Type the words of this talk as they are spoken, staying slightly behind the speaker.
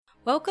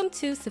Welcome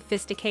to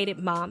Sophisticated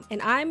Mom,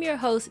 and I'm your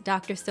host,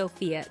 Dr.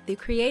 Sophia, the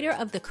creator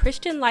of the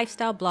Christian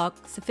lifestyle blog,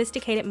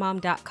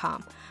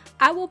 sophisticatedmom.com.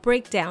 I will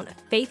break down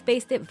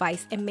faith-based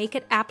advice and make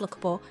it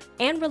applicable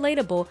and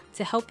relatable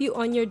to help you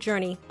on your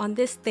journey on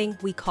this thing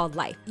we call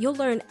life. You'll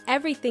learn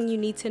everything you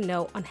need to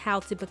know on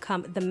how to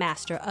become the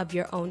master of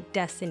your own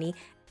destiny.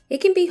 It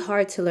can be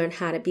hard to learn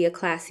how to be a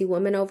classy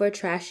woman over a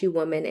trashy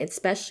woman,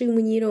 especially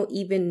when you don't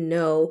even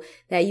know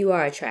that you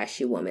are a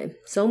trashy woman.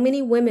 So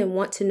many women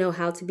want to know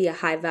how to be a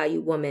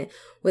high-value woman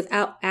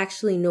without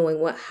actually knowing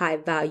what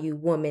high-value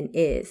woman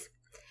is.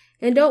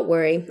 And don't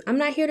worry, I'm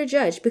not here to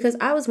judge because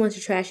I was once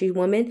a trashy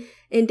woman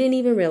and didn't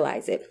even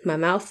realize it. My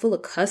mouth full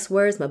of cuss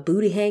words, my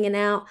booty hanging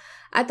out.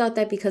 I thought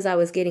that because I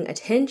was getting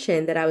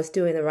attention that I was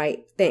doing the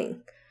right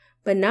thing.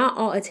 But not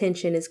all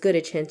attention is good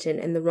attention,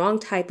 and the wrong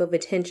type of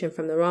attention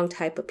from the wrong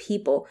type of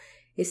people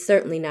is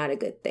certainly not a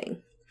good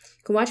thing.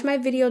 You can watch my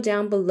video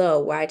down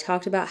below where I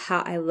talked about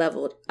how I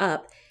leveled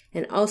up,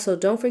 and also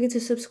don't forget to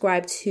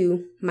subscribe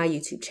to my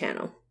YouTube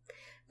channel.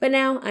 But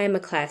now I am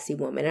a classy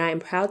woman, and I am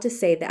proud to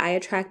say that I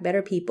attract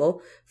better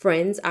people,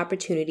 friends,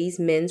 opportunities,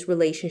 men's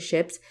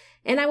relationships,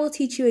 and I will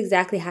teach you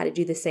exactly how to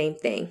do the same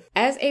thing.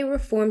 As a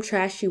reformed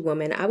trashy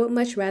woman, I would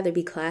much rather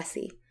be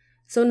classy.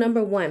 So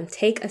number 1,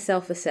 take a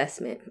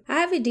self-assessment. I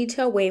have a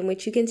detailed way in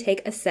which you can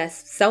take a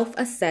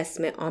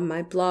self-assessment on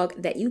my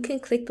blog that you can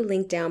click the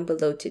link down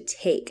below to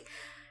take.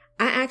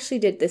 I actually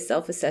did this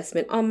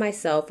self-assessment on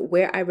myself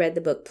where I read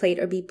the book Played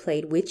or Be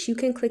Played, which you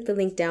can click the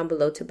link down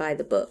below to buy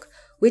the book,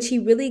 which he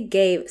really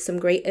gave some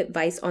great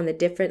advice on the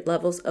different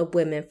levels of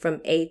women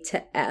from A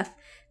to F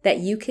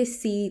that you can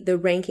see the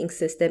ranking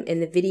system in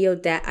the video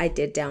that I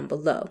did down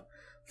below.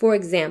 For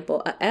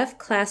example, a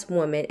F-class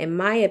woman, in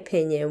my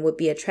opinion, would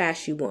be a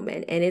trashy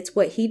woman, and it's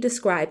what he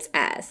describes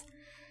as.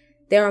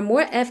 There are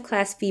more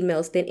F-class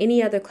females than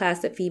any other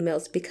class of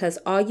females because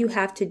all you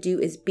have to do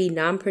is be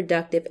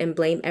non-productive and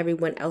blame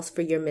everyone else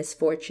for your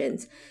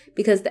misfortunes.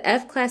 Because the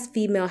F-class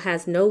female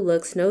has no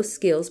looks, no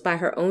skills by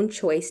her own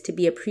choice to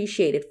be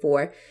appreciated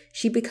for,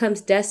 she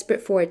becomes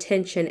desperate for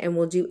attention and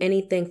will do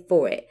anything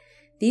for it.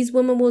 These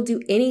women will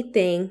do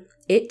anything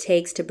it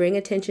takes to bring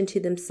attention to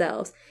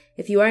themselves.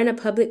 If you are in a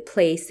public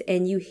place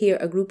and you hear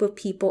a group of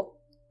people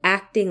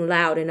acting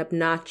loud and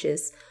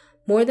obnoxious,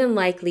 more than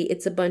likely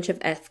it's a bunch of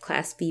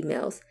F-class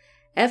females.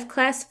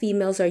 F-class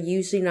females are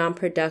usually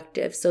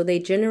non-productive, so they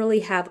generally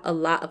have a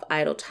lot of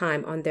idle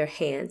time on their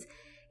hands,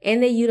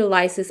 and they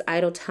utilize this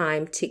idle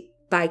time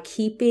by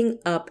keeping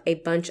up a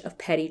bunch of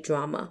petty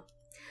drama.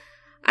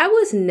 I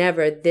was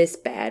never this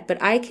bad,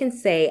 but I can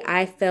say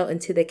I fell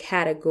into the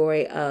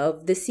category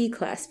of the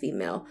C-class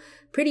female.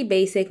 Pretty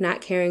basic, not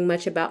caring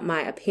much about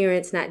my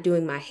appearance, not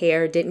doing my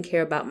hair, didn't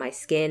care about my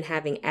skin,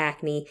 having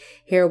acne,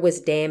 hair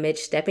was damaged,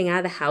 stepping out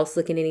of the house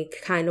looking any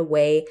kind of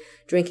way,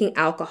 drinking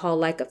alcohol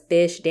like a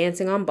fish,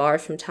 dancing on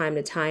bars from time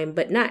to time,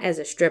 but not as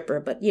a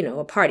stripper, but,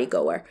 a party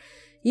goer.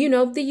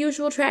 The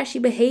usual trashy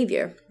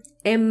behavior.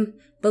 And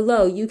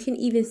below, you can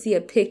even see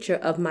a picture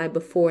of my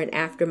before and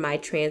after my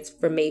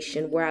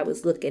transformation where I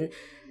was looking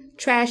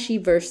trashy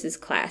versus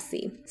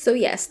classy. So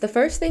yes, the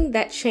first thing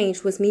that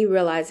changed was me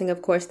realizing,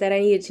 of course, that I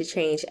needed to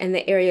change and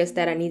the areas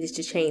that I needed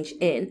to change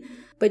in.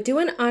 But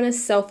doing an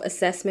honest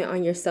self-assessment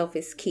on yourself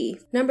is key.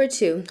 Number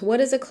 2, what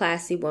is a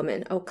classy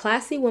woman? A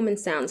classy woman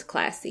sounds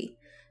classy.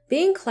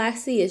 Being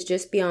classy is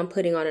just beyond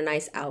putting on a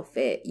nice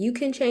outfit. You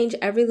can change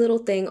every little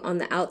thing on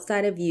the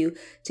outside of you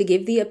to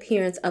give the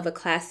appearance of a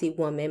classy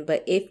woman,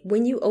 but if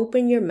when you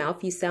open your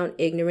mouth you sound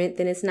ignorant,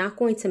 then it's not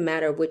going to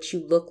matter what you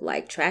look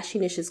like.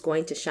 Trashiness is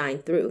going to shine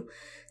through.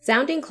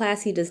 Sounding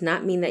classy does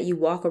not mean that you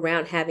walk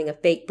around having a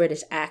fake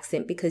British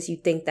accent because you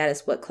think that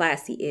is what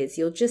classy is.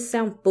 You'll just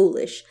sound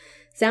foolish.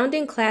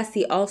 Sounding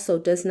classy also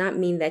does not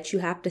mean that you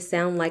have to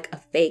sound like a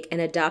fake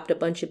and adopt a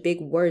bunch of big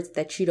words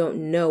that you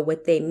don't know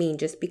what they mean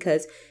just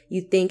because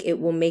you think it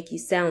will make you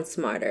sound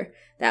smarter.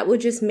 That will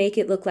just make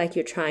it look like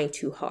you're trying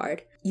too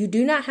hard. You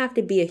do not have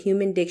to be a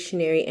human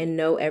dictionary and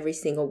know every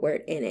single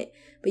word in it,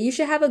 but you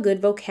should have a good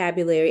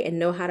vocabulary and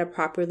know how to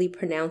properly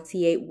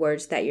pronunciate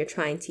words that you're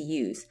trying to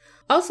use.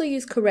 Also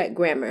use correct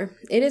grammar.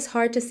 It is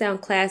hard to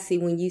sound classy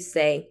when you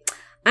say,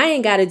 I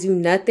ain't got to do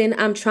nothing.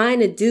 I'm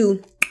trying to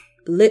do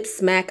lip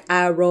smack,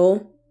 eye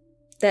roll.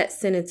 That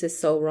sentence is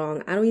so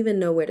wrong. I don't even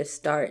know where to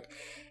start.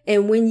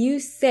 And when you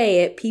say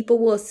it, people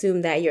will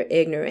assume that you're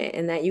ignorant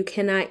and that you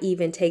cannot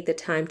even take the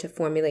time to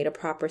formulate a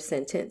proper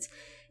sentence.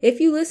 If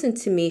you listen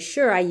to me,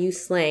 sure, I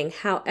use slang.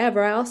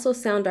 However, I also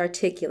sound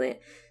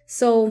articulate.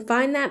 So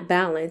find that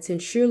balance,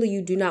 and surely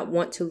you do not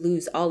want to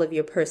lose all of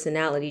your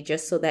personality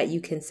just so that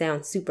you can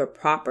sound super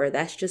proper.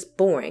 That's just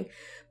boring.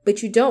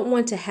 But you don't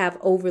want to have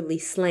overly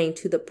slang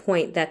to the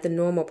point that the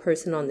normal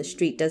person on the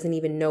street doesn't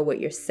even know what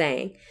you're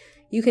saying.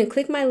 You can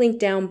click my link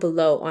down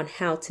below on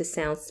how to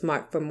sound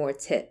smart for more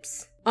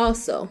tips.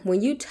 Also,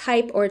 when you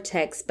type or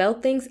text, spell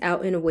things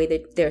out in a way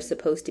that they're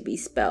supposed to be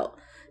spelled.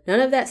 None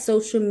of that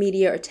social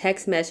media or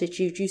text message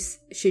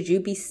should you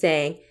be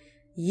saying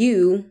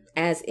you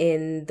as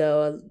in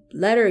the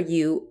letter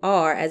U,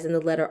 R as in the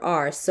letter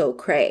R, so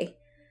cray.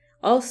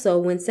 Also,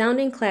 when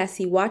sounding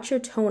classy, watch your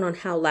tone on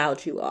how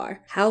loud you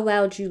are, how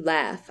loud you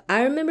laugh.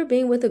 I remember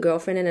being with a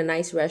girlfriend in a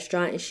nice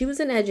restaurant and she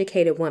was an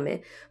educated woman,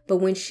 but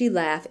when she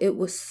laughed, it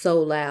was so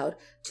loud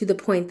to the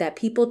point that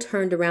people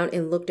turned around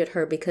and looked at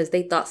her because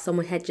they thought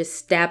someone had just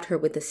stabbed her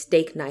with a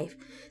steak knife.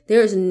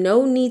 There is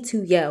no need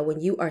to yell when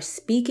you are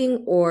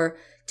speaking or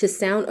to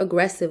sound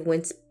aggressive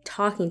when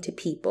talking to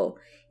people.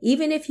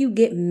 Even if you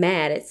get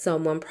mad at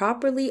someone,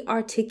 properly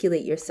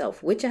articulate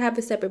yourself, which I have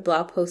a separate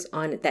blog post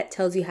on it that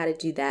tells you how to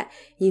do that.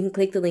 You can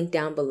click the link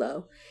down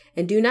below.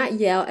 And do not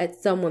yell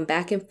at someone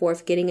back and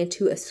forth getting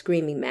into a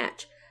screaming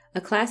match.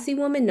 A classy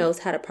woman knows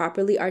how to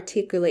properly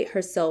articulate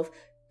herself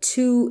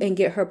to and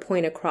get her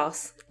point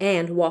across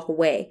and walk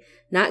away,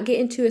 not get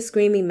into a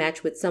screaming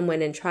match with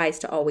someone and tries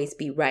to always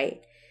be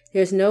right.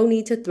 There's no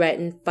need to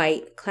threaten,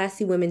 fight.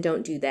 Classy women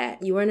don't do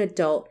that. You are an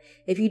adult.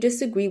 If you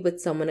disagree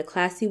with someone, a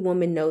classy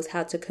woman knows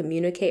how to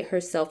communicate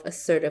herself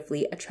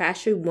assertively. A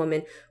trashy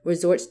woman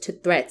resorts to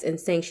threats and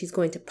saying she's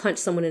going to punch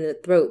someone in the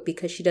throat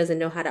because she doesn't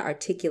know how to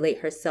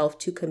articulate herself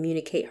to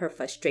communicate her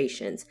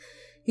frustrations.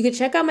 You can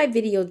check out my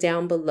video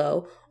down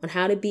below on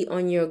how to be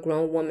on your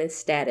grown woman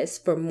status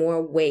for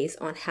more ways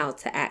on how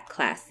to act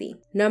classy.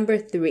 Number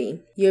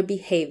 3, your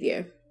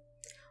behavior.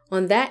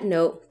 On that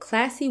note,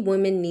 classy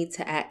women need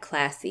to act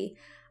classy.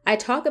 I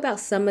talk about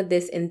some of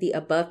this in the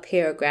above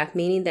paragraph,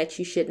 meaning that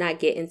you should not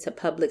get into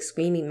public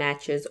screaming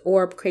matches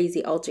or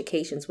crazy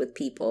altercations with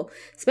people,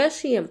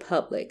 especially in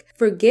public.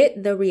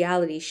 Forget the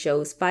reality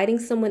shows. Fighting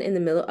someone in the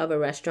middle of a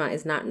restaurant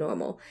is not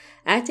normal.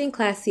 Acting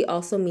classy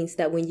also means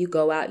that when you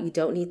go out, you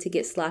don't need to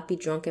get sloppy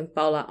drunk and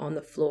fall out on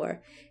the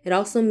floor. It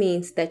also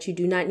means that you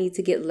do not need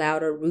to get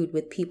loud or rude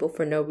with people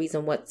for no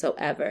reason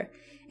whatsoever.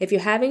 If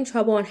you're having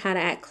trouble on how to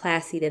act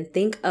classy, then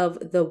think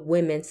of the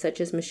women such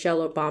as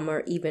Michelle Obama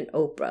or even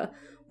Oprah.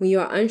 When you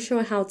are unsure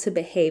on how to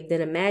behave, then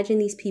imagine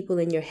these people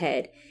in your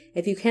head.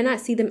 If you cannot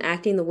see them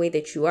acting the way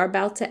that you are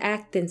about to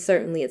act, then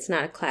certainly it's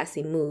not a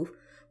classy move.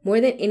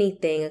 More than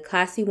anything, a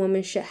classy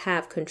woman should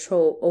have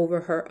control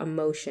over her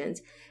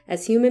emotions.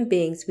 As human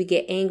beings, we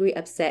get angry,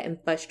 upset,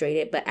 and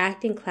frustrated, but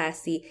acting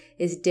classy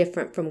is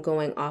different from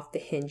going off the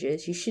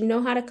hinges. You should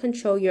know how to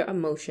control your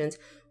emotions,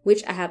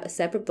 which I have a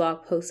separate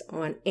blog post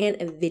on and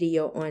a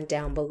video on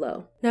down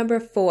below. Number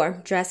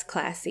 4, dress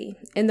classy.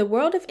 In the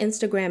world of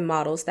Instagram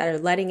models that are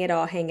letting it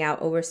all hang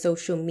out over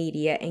social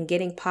media and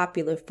getting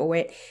popular for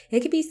it, it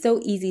can be so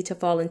easy to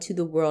fall into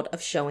the world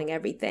of showing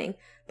everything.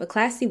 But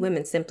classy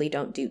women simply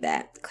don't do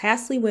that.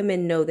 Classy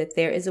women know that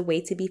there is a way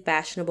to be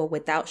fashionable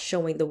without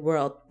showing the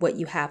world what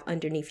you have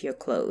underneath your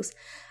clothes.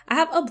 I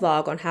have a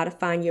blog on how to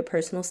find your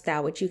personal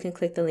style, which you can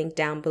click the link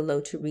down below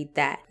to read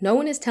that. No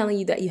one is telling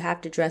you that you have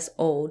to dress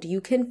old.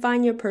 You can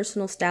find your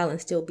personal style and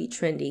still be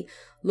trendy.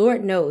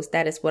 Lord knows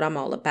that is what I'm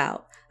all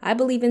about. I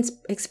believe in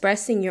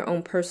expressing your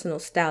own personal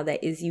style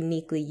that is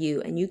uniquely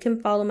you, and you can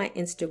follow my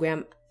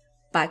Instagram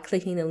by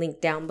clicking the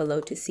link down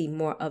below to see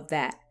more of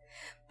that.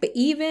 But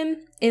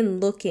even in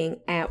looking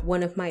at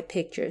one of my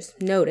pictures,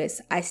 notice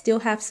I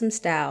still have some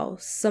style,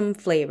 some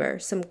flavor,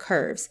 some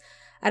curves.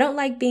 I don't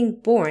like being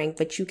boring,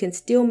 but you can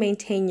still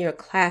maintain your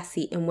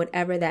classy in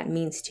whatever that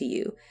means to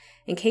you.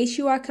 In case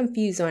you are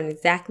confused on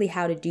exactly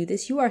how to do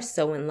this, you are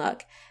so in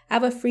luck. I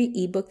have a free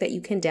ebook that you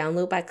can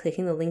download by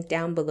clicking the link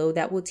down below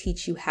that will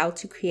teach you how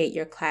to create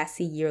your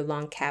classy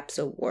year-long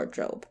capsule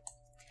wardrobe.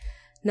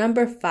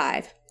 Number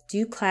 5,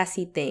 do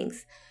classy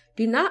things.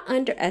 Do not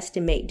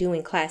underestimate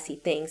doing classy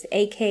things,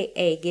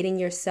 aka getting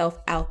yourself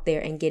out there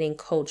and getting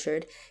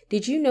cultured.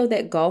 Did you know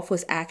that golf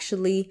was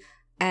actually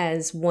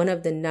as one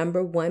of the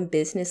number 1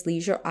 business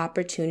leisure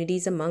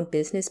opportunities among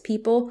business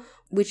people,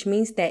 which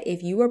means that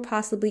if you were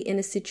possibly in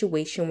a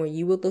situation where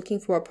you were looking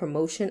for a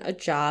promotion, a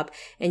job,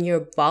 and your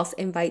boss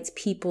invites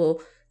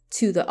people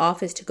to the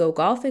office to go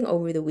golfing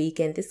over the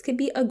weekend, this could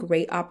be a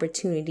great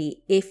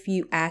opportunity if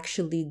you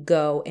actually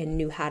go and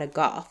knew how to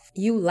golf.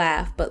 You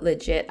laugh, but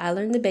legit, I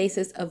learned the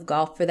basis of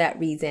golf for that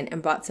reason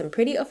and bought some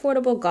pretty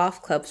affordable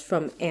golf clubs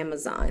from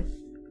Amazon.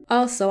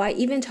 Also, I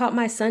even taught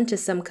my son to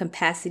some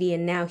capacity,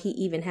 and now he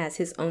even has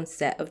his own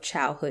set of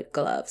childhood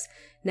gloves.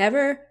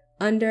 Never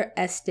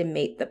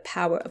underestimate the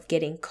power of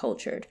getting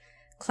cultured.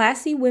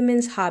 Classy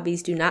women's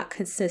hobbies do not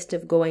consist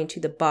of going to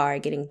the bar,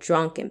 getting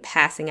drunk, and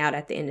passing out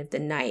at the end of the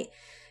night.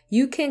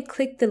 You can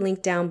click the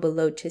link down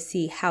below to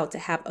see how to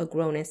have a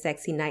grown and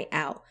sexy night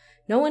out.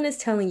 No one is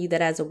telling you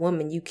that as a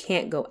woman you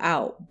can't go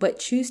out, but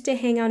choose to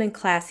hang out in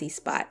classy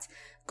spots.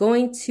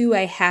 Going to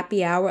a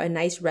happy hour, a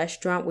nice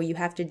restaurant where you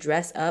have to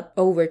dress up,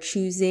 over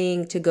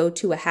choosing to go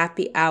to a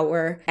happy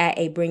hour at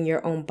a bring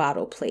your own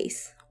bottle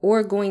place,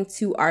 or going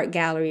to art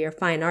gallery or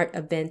fine art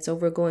events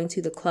over going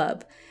to the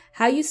club.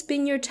 How you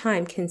spend your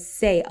time can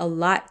say a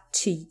lot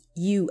to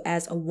you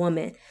as a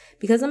woman.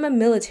 Because I'm a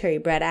military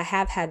brat, I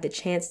have had the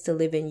chance to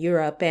live in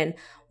Europe, and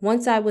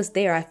once I was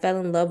there, I fell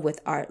in love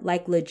with art,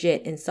 like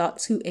legit, and sought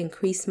to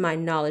increase my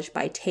knowledge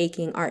by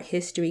taking art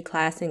history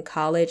class in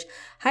college.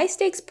 High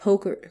stakes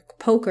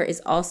poker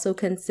is also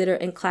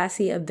considered a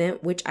classy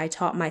event, which I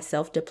taught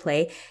myself to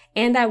play,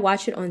 and I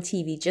watch it on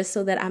TV just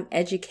so that I'm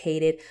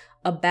educated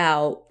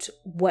about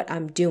what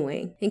I'm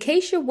doing. In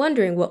case you're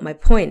wondering what my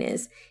point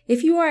is,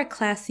 if you are a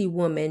classy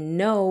woman,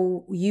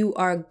 know you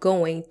are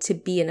going to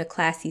be in a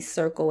classy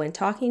circle, and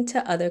talking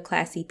to other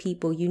classy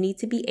people, you need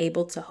to be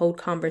able to hold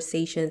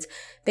conversations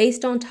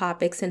based on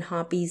topics and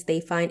hobbies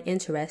they find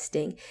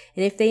interesting.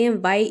 And if they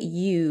invite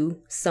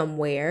you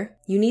somewhere,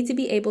 you need to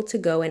be able to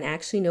go and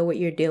actually know what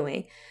you're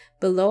doing.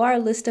 Below are a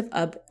list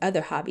of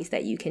other hobbies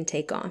that you can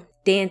take on: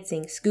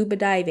 dancing, scuba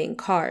diving,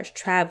 cars,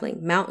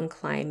 traveling, mountain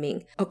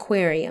climbing,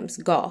 aquariums,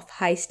 golf,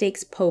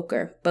 high-stakes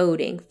poker,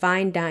 boating,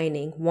 fine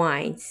dining,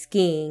 wine,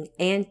 skiing,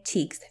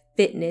 antiques,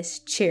 fitness,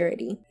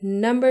 charity.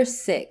 Number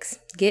 6,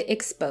 get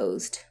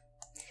exposed.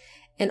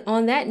 And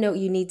on that note,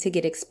 you need to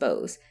get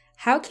exposed.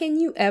 How can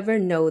you ever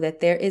know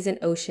that there is an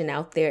ocean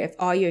out there if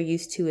all you're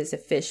used to is a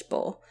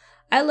fishbowl?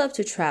 I love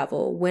to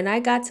travel. When I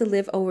got to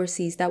live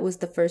overseas, that was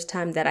the first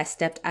time that I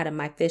stepped out of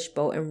my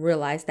fishbowl and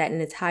realized that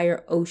an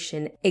entire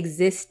ocean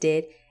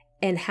existed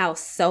and how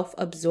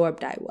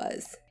self-absorbed I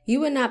was. You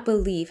would not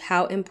believe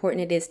how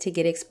important it is to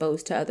get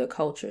exposed to other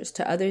cultures,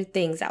 to other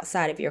things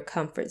outside of your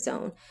comfort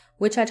zone,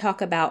 which I talk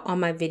about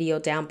on my video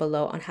down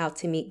below on how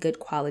to meet good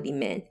quality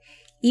men.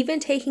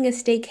 Even taking a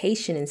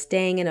staycation and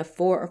staying in a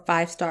 4 or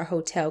 5-star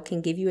hotel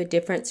can give you a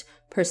different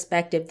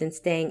perspective than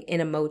staying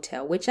in a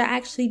motel, which I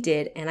actually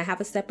did, and I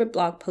have a separate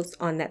blog post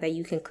on that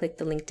you can click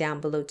the link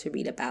down below to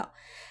read about.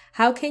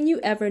 How can you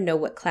ever know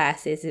what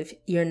class is if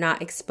you're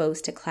not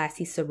exposed to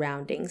classy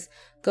surroundings?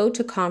 Go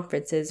to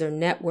conferences or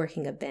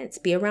networking events.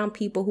 Be around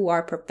people who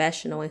are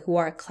professional and who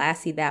are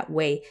classy that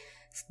way.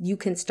 You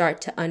can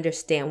start to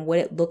understand what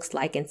it looks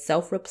like and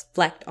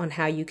self-reflect on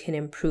how you can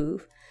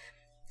improve.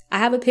 I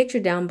have a picture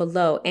down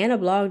below and a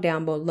blog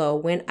down below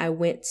when I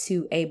went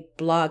to a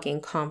blogging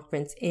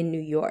conference in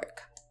New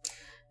York.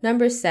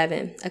 Number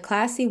 7, a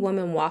classy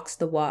woman walks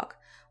the walk.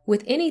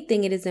 With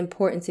anything, it is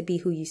important to be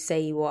who you say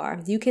you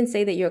are. You can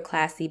say that you're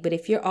classy, but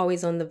if you're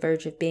always on the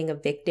verge of being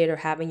evicted or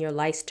having your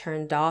lights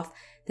turned off,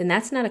 then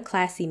that's not a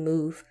classy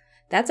move.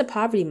 That's a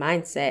poverty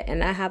mindset,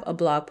 and I have a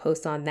blog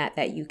post on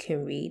that you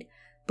can read.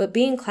 But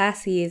being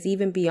classy is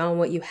even beyond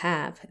what you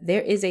have.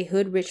 There is a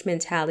hood-rich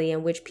mentality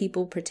in which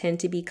people pretend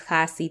to be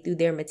classy through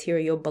their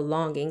material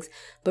belongings,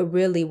 but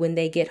really when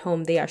they get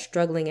home, they are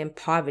struggling in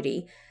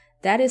poverty.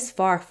 That is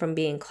far from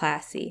being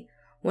classy.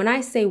 When I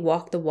say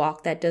walk the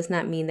walk, that does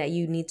not mean that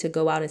you need to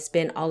go out and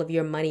spend all of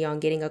your money on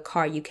getting a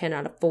car you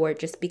cannot afford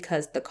just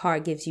because the car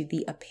gives you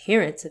the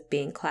appearance of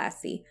being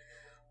classy.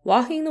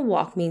 Walking the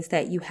walk means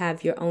that you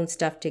have your own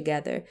stuff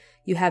together.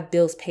 You have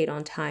bills paid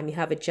on time. You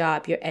have a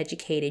job. You're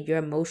educated. You're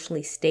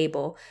emotionally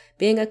stable.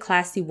 Being a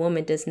classy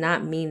woman does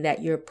not mean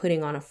that you're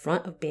putting on a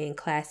front of being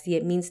classy.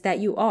 It means that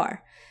you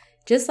are.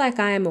 Just like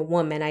I am a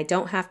woman, I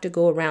don't have to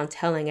go around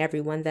telling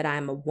everyone that I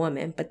am a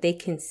woman, but they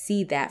can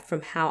see that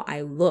from how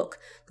I look,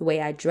 the way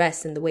I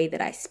dress, and the way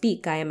that I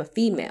speak. I am a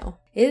female.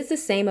 It is the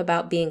same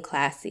about being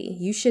classy.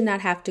 You should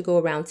not have to go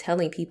around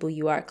telling people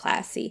you are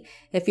classy.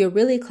 If you're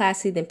really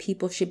classy, then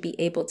people should be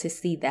able to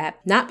see that,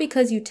 not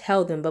because you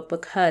tell them, but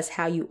because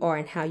how you are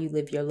and how you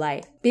live your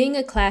life. Being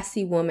a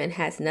classy woman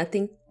has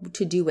nothing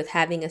to do with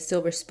having a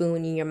silver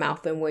spoon in your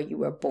mouth and where you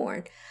were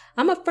born.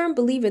 I'm a firm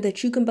believer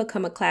that you can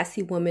become a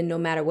classy woman no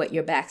matter what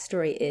your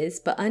backstory is,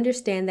 but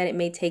understand that it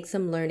may take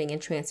some learning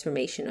and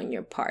transformation on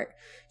your part.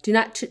 Do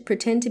not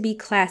pretend to be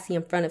classy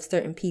in front of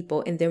certain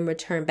people and then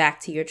return back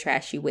to your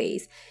trashy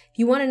ways. If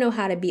you want to know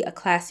how to be a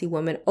classy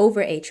woman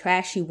over a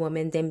trashy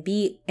woman, then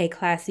be a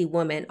classy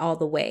woman all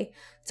the way.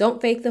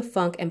 Don't fake the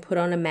funk and put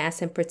on a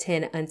mask and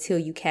pretend until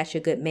you catch a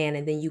good man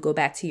and then you go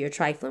back to your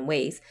trifling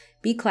ways.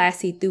 Be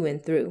classy through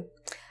and through.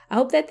 I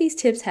hope that these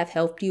tips have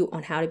helped you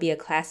on how to be a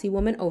classy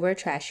woman over a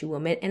trashy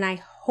woman, and I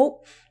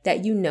hope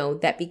that you know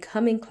that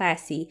becoming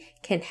classy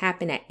can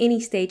happen at any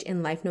stage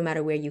in life, no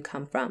matter where you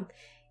come from.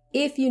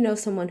 If you know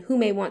someone who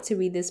may want to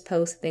read this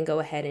post, then go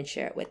ahead and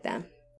share it with them.